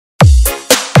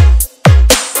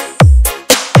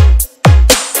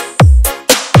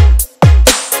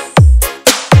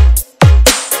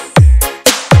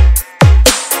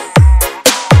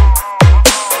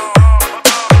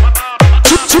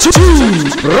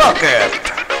Rocket.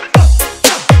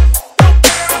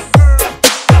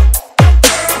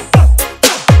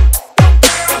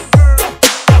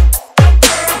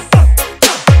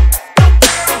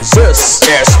 This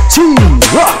is Team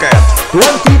Rocket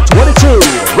 2022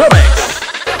 Remix.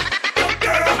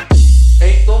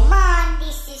 Hey, come on,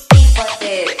 this is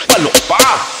T-Potet. Peluk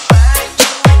pa.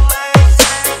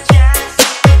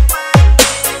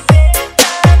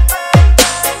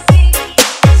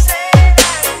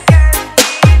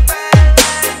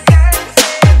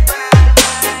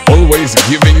 Always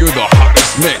giving you the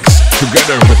hottest mix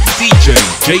together with DJ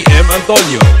JM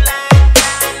Antonio.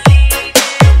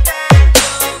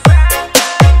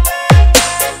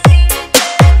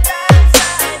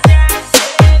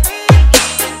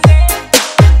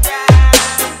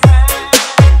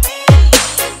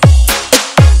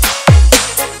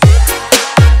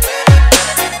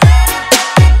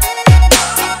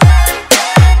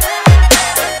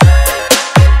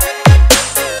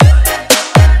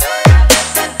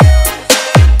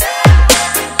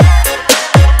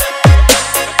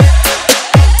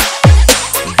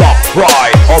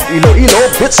 Pride of Iloilo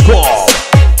Beat Squad.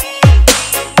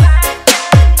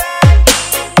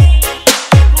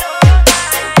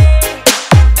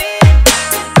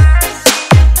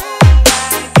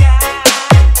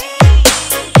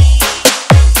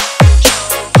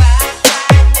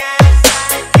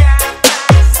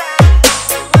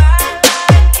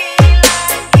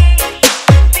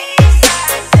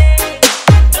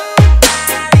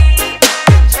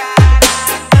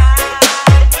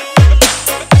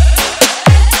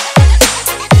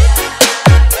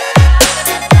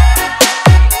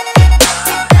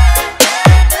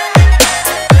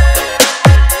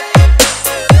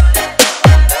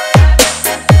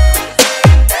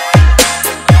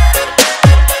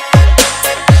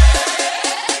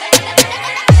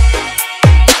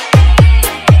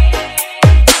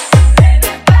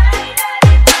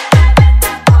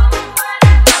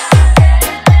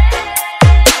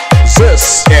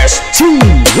 This is Team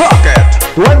Rocket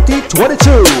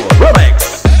 2022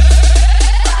 Remix.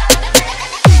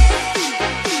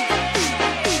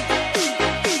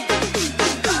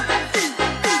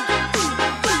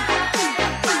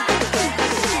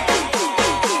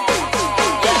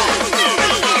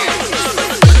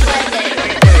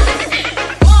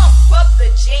 Pump up the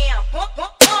jam, pump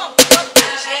up the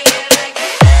jam.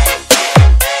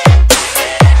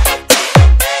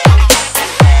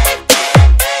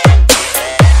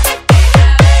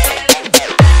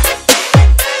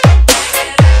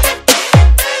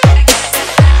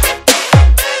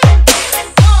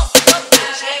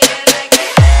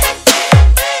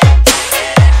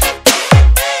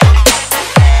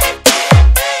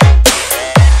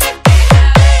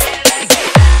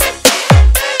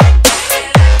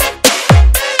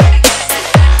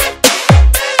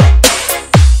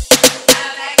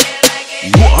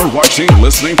 You are watching,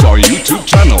 listening to our YouTube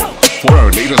channel. For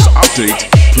our latest update,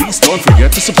 please don't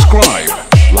forget to subscribe,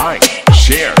 like,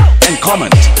 share, and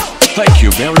comment. Thank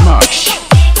you very much.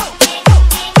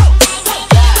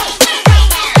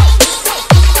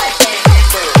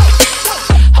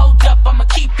 Hold up, I'ma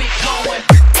keep it going.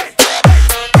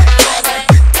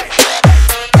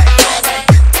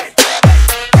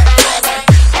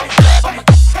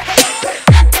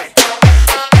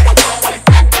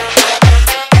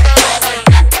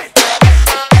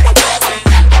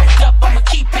 Hold up, I'ma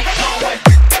keep it going.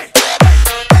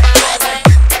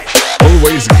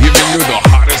 Always giving you the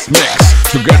hottest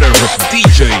mix together with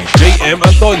DJ JM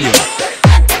Antonio.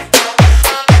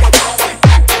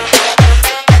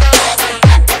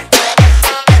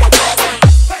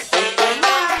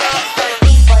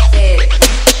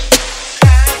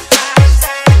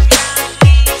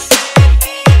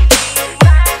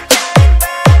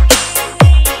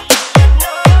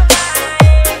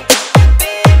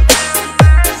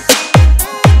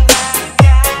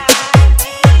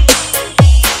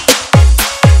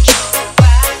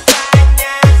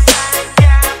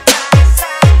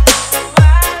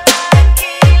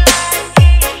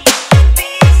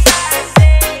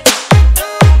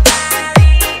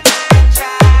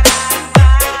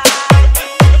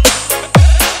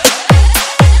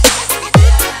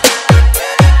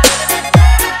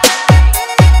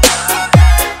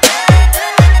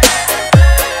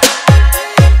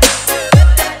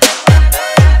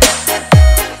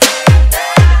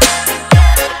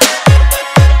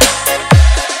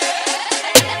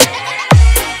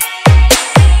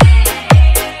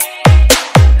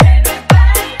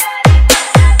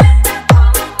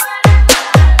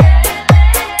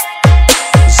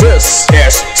 This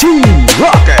is Team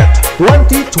Rocket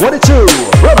 2022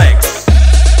 Remix.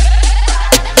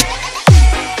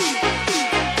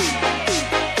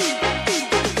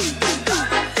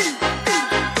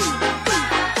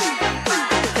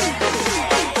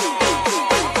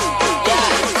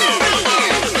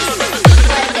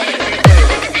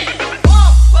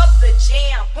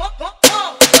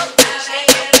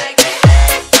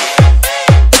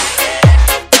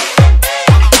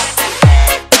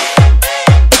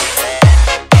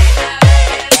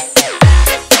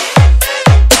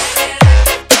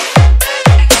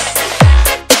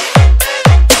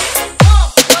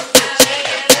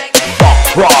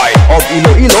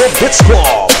 Iloilo Beat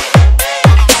Squad.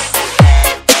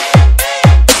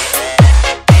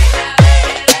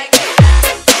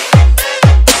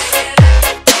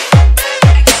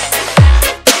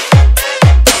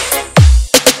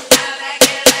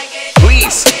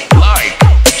 Please like,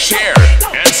 share,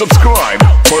 and subscribe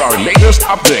for our latest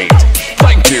update.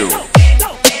 Thank you.